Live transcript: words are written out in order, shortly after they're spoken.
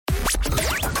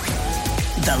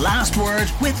The Last Word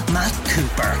with Matt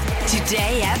Cooper.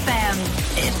 Today FM.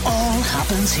 It all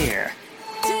happens here.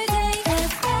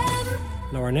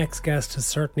 Now, our next guest has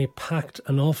certainly packed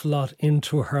an awful lot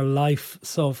into her life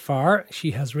so far.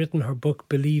 She has written her book,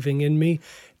 Believing in Me.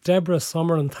 Deborah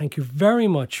Somorin, thank you very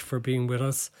much for being with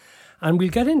us. And we'll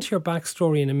get into your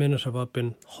backstory in a minute about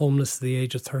being homeless at the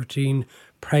age of 13,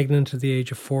 pregnant at the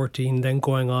age of 14, then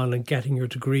going on and getting your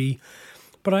degree.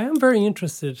 But I am very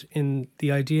interested in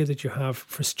the idea that you have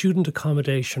for student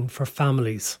accommodation for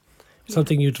families,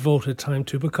 something you devoted time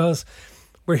to, because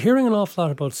we're hearing an awful lot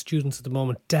about students at the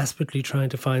moment desperately trying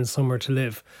to find somewhere to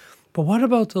live. But what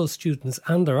about those students,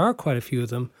 and there are quite a few of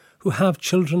them, who have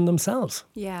children themselves?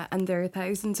 Yeah, and there are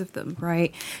thousands of them,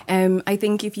 right? I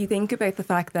think if you think about the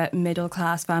fact that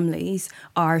middle-class families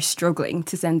are struggling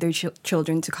to send their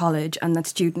children to college and that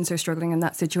students are struggling in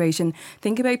that situation,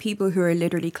 think about people who are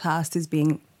literally classed as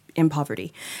being in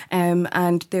poverty.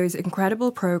 And there's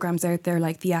incredible programs out there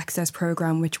like the Access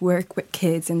program, which work with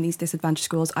kids in these disadvantaged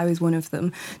schools. I was one of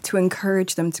them, to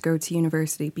encourage them to go to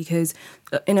university, because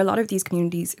in a lot of these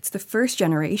communities, it's the first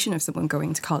generation of someone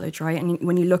going to college, right? And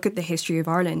when you look at the history of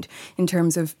Ireland in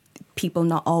terms of people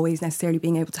not always necessarily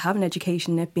being able to have an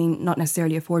education, it being not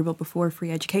necessarily affordable before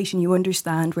free education, you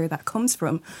understand where that comes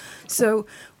from. So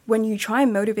when you try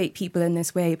and motivate people in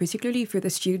this way, particularly for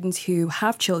the students who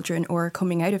have children or are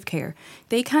coming out of care,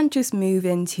 they can't just move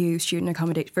into student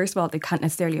accommodation. First of all, they can't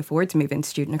necessarily afford to move into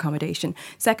student accommodation.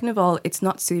 Second of all, it's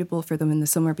not suitable for them in the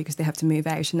summer because they have to move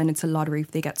out, and then it's a lottery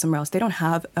if they get somewhere else. They don't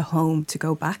have a home to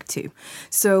go back to.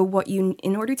 So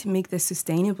in order to make this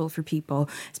sustainable for people,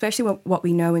 especially what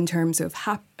we know in terms of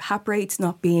HAP rates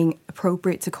not being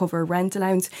appropriate to cover rent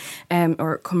allowance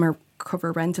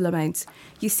cover rental amounts,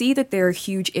 you see that there are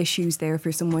huge issues there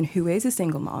for someone who is a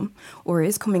single mom or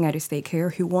is coming out of state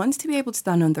care, who wants to be able to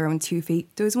stand on their own 2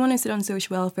 feet, doesn't want to sit on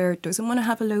social welfare, doesn't want to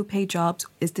have a low paid job,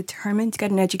 is determined to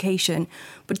get an education,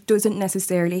 but doesn't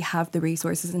necessarily have the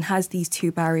resources and has these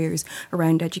two barriers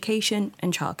around education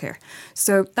and childcare.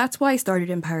 So that's why I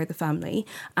started Empower the Family.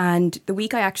 And the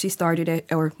week I actually started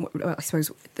it, or I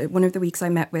suppose one of the weeks I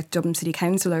met with Dublin City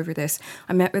Council over this,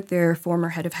 I met with their former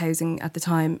head of housing at the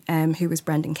time, who was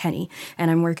Brendan Kenny, and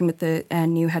I'm working with the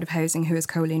new head of housing, who is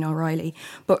Colleen O'Reilly.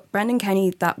 But Brendan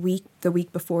Kenny, the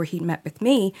week before he met with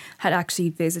me, had actually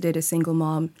visited a single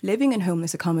mom living in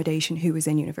homeless accommodation who was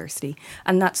in university,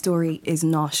 and that story is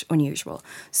not unusual.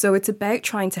 So it's about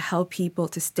trying to help people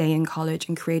to stay in college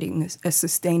and creating a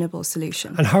sustainable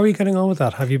solution. And how are you getting on with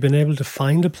that? Have you been able to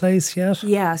find a place yet?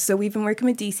 Yeah, so we've been working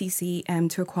with DCC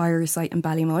to acquire a site in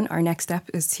Ballymun. Our next step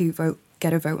is to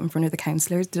get a vote in front of the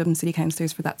councillors, the Dublin City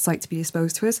councillors, for that site to be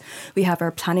disposed to us. We have our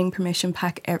planning permission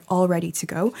pack all ready to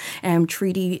go.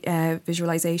 3D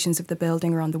visualisations of the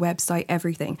building are on the website,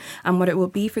 everything. And what it will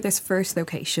be for this first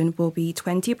location will be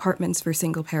 20 apartments for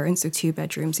single parents, so 2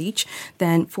 bedrooms each,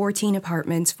 then 14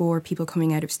 apartments for people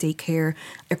coming out of state care,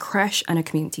 a creche and a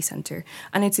community centre.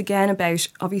 And it's again about,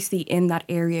 obviously in that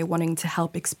area, wanting to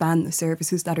help expand the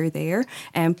services that are there,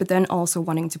 but then also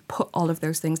wanting to put all of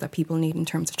those things that people need in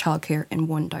terms of childcare in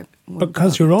one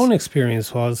because your own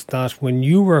experience was that when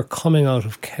you were coming out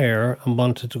of care and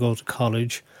wanted to go to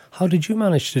college, how did you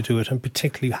manage to do it, and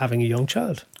particularly having a young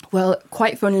child? Well,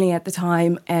 quite funnily at the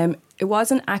time, it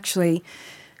wasn't actually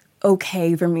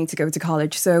okay for me to go to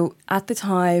college. So at the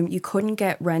time, you couldn't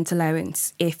get rent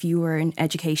allowance if you were in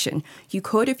education. You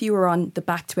could if you were on the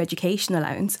back to education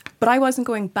allowance, but I wasn't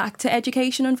going back to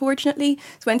education, unfortunately.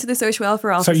 So I went to the social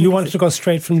welfare office. So you wanted to go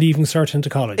straight from leaving cert into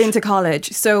college? Into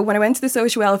college. So when I went to the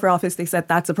social welfare office, they said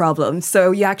that's a problem. So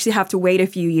you actually have to wait a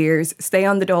few years, stay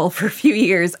on the dole for a few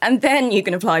years, and then you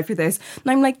can apply for this.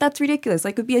 And I'm like, that's ridiculous.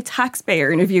 I could be a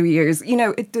taxpayer in a few years. You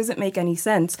know, it doesn't make any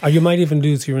sense. Or you might even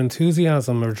lose your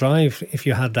enthusiasm or drive if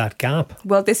you had that gap.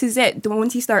 Well, this is it.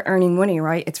 Once you start earning money,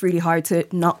 right, it's really hard to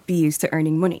not be used to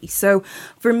earning money. So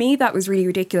for me, that was really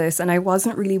ridiculous, and I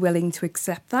wasn't really willing to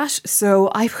accept that. So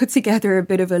I put together a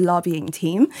bit of a lobbying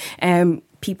team.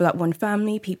 People at One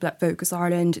Family, people at Focus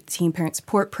Ireland, Teen Parent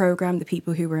Support Programme, the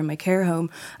people who were in my care home.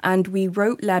 And we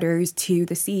wrote letters to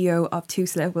the CEO of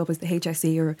TUSLA, well, was the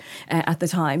HSE at the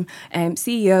time,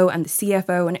 CEO and the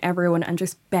CFO and everyone, and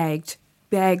just begged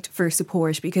for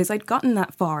support, because I'd gotten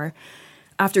that far.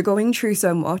 After going through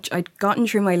so much, I'd gotten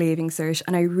through my leaving cert,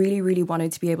 and I really, really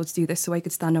wanted to be able to do this so I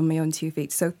could stand on my own 2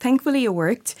 feet. So thankfully it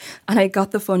worked, and I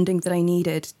got the funding that I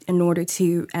needed in order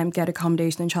to get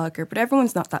accommodation and childcare. But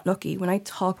everyone's not that lucky. When I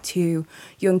talk to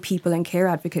young people and care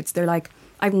advocates, they're like,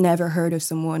 I've never heard of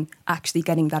someone actually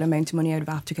getting that amount of money out of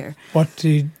aftercare. What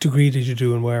degree did you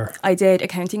do and where? I did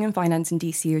accounting and finance in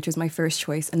DC, which was my first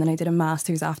choice, and then I did a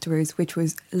master's afterwards, which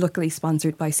was luckily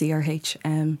sponsored by CRH.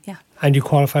 Yeah. And you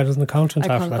qualified as an accountant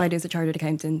after that? I qualified as a chartered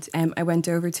accountant. I went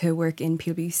over to work in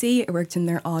PwC. I worked in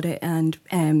their audit and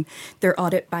their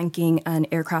audit, banking and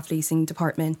aircraft leasing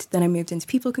department. Then I moved into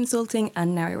people consulting,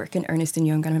 and now I work in Ernst &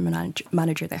 Young and I'm a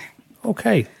manager there.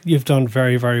 Okay, you've done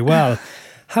very, very well.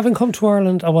 Having come to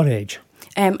Ireland at what age?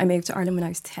 I moved to Ireland when I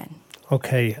was 10.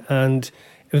 Okay, and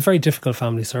it was very difficult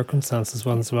family circumstances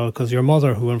as well, because your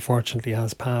mother, who unfortunately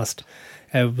has passed,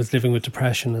 was living with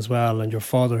depression as well, and your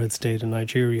father had stayed in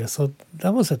Nigeria. So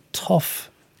that was a tough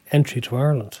entry to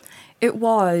Ireland. It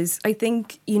was. I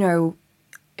think,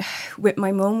 with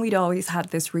my mum, we'd always had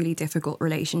this really difficult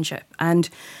relationship. And,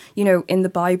 in the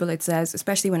Bible, it says,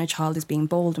 especially when a child is being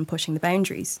bold and pushing the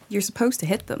boundaries, you're supposed to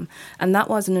hit them. And that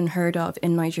wasn't unheard of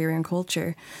in Nigerian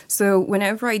culture. So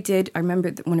whenever I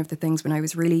remember one of the things when I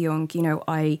was really young,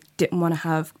 I didn't want to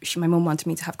have, my mum wanted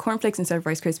me to have cornflakes instead of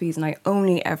Rice Krispies, and I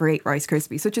only ever ate Rice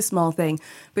Krispies, such a small thing.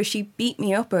 But she beat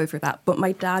me up over that. But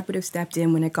my dad would have stepped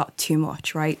in when it got too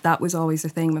much, right? That was always the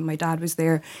thing. When my dad was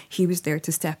there, he was there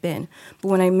to step in. But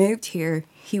when I moved here,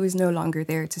 he was no longer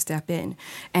there to step in,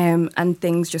 and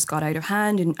things just got out of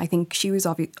hand. And I think she was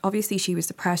obviously she was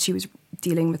depressed. She was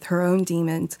dealing with her own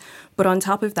demons, but on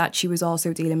top of that, she was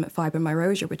also dealing with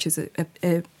fibromyalgia, which is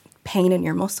a pain in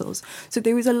your muscles. So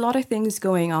there was a lot of things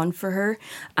going on for her,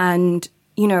 and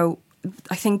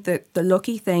I think that the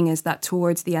lucky thing is that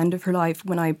towards the end of her life,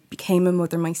 when I became a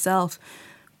mother myself,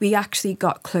 we actually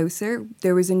got closer.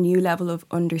 There was a new level of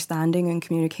understanding and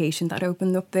communication that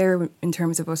opened up there in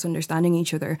terms of us understanding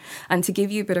each other. And to give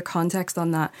you a bit of context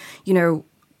on that,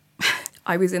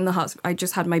 I was in the hospital. I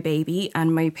just had my baby,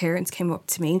 and my parents came up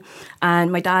to me,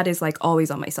 and my dad is like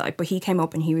always on my side, but he came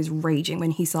up and he was raging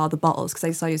when he saw the bottles, because I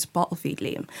decided to bottle feed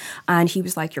Liam, and he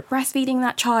was like, "You're breastfeeding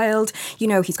that child, he's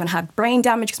going to have brain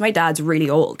damage," because my dad's really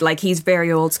old, like he's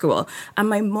very old school. And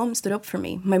my mum stood up for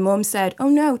me. My mum said, "Oh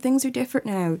no, things are different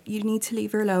now. You need to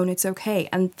leave her alone. It's okay."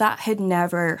 And that had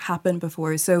never happened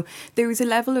before. So there was a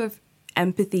level of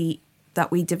empathy that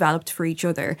we developed for each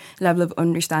other, level of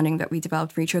understanding that we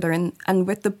developed for each other. And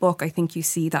with the book, I think you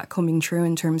see that coming true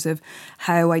in terms of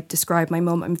how I describe my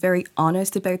mum. I'm very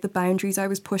honest about the boundaries I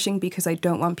was pushing, because I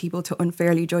don't want people to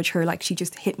unfairly judge her like she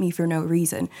just hit me for no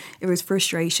reason. It was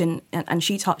frustration, and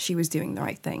she thought she was doing the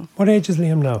right thing. What age is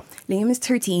Liam now? Liam is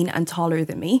 13 and taller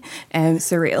than me.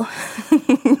 Surreal.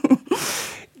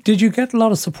 Did you get a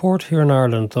lot of support here in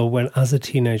Ireland, though, as a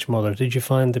teenage mother? Did you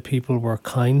find that people were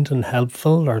kind and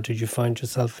helpful, or did you find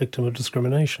yourself victim of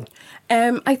discrimination?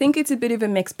 I think it's a bit of a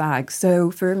mixed bag.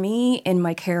 So for me, in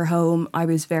my care home, I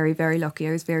was very, very lucky.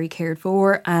 I was very cared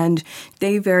for, and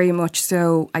they very much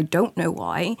so, I don't know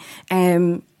why,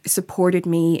 supported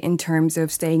me in terms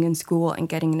of staying in school and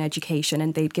getting an education,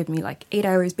 and they'd give me like 7 to 8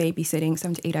 hours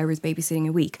babysitting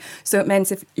a week. So it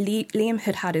meant if Liam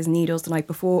had his needles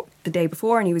the day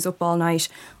before, and he was up all night,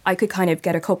 I could kind of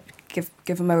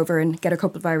give him over and get a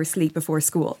couple of hours sleep before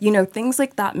school. Things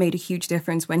like that made a huge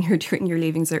difference when you're doing your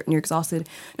leaving cert and you're exhausted.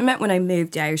 It meant when I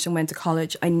moved out and went to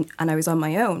college and I was on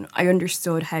my own, I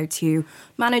understood how to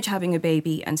manage having a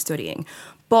baby and studying.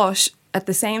 But at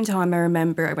the same time, I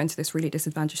remember I went to this really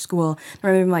disadvantaged school. I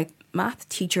remember my math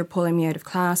teacher pulling me out of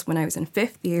class when I was in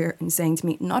 5th year and saying to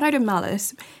me, not out of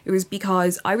malice, it was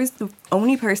because I was the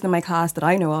only person in my class that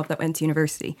I know of that went to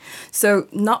university. So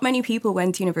not many people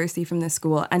went to university from this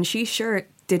school, and she sure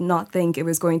did not think it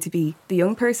was going to be the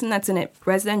young person that's in a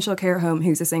residential care home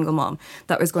who's a single mom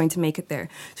that was going to make it there.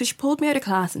 So she pulled me out of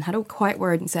class and had a quiet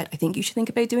word and said, "I think you should think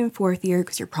about doing 4th year,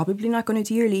 because you're probably not going to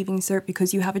do your leaving cert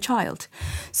because you have a child."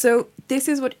 So this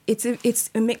is what it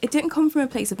didn't come from a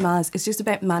place of malice. It's just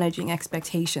about managing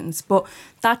expectations. But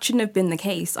that shouldn't have been the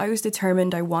case. I was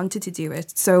determined. I wanted to do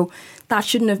it. So that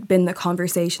shouldn't have been the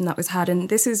conversation that was had. And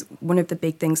this is one of the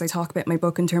big things I talk about in my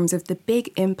book in terms of the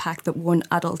big impact that one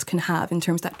adult can have, in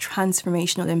terms of that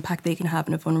transformational impact they can have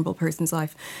in a vulnerable person's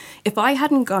life. If I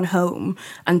hadn't gone home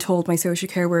and told my social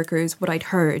care workers what I'd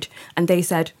heard, and they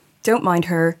said, "Don't mind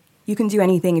her, you can do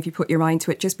anything if you put your mind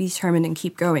to it, just be determined and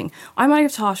keep going," I might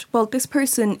have thought, well, this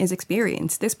person is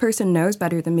experienced, this person knows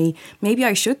better than me, maybe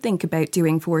I should think about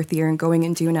doing 4th year and going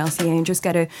and do an LCA and just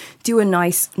do a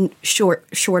nice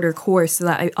shorter course so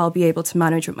that I'll be able to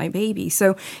manage with my baby.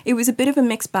 So it was a bit of a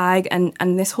mixed bag,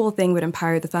 and this whole thing with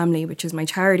Empower the Family, which is my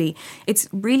charity, it's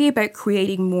really about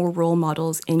creating more role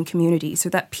models in communities so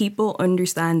that people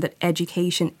understand that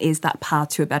education is that path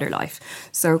to a better life.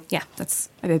 So yeah, that's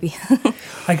my baby.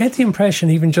 I get the the impression,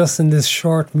 even just in this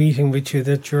short meeting with you,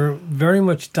 that you're very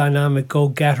much dynamic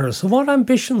go-getter. So what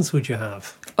ambitions would you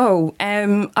have?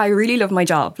 I really love my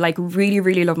job, like really,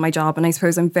 really love my job. And I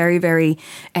suppose I'm very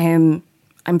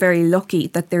lucky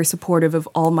that they're supportive of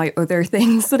all my other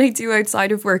things that I do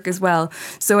outside of work as well.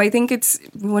 So I think it's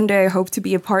one day I hope to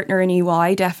be a partner in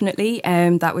EY, definitely.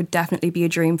 That would definitely be a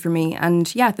dream for me.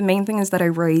 And yeah, the main thing is that I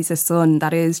raise a son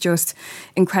that is just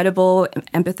incredible,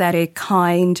 empathetic,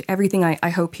 kind, everything I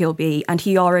hope he'll be. And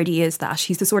he already is that.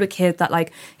 He's the sort of kid that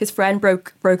like his friend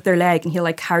broke their leg and he'll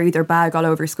like carry their bag all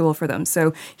over school for them.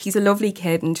 So he's a lovely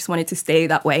kid and just wanted to stay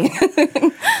that way.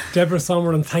 Deborah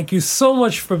Somorin, thank you so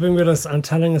much for being with us and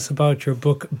telling us about your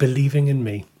book, Believing in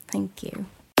Me. Thank you.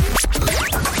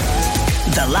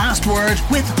 The Last Word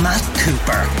with Matt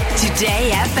Cooper.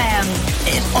 Today FM.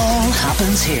 It all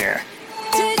happens here.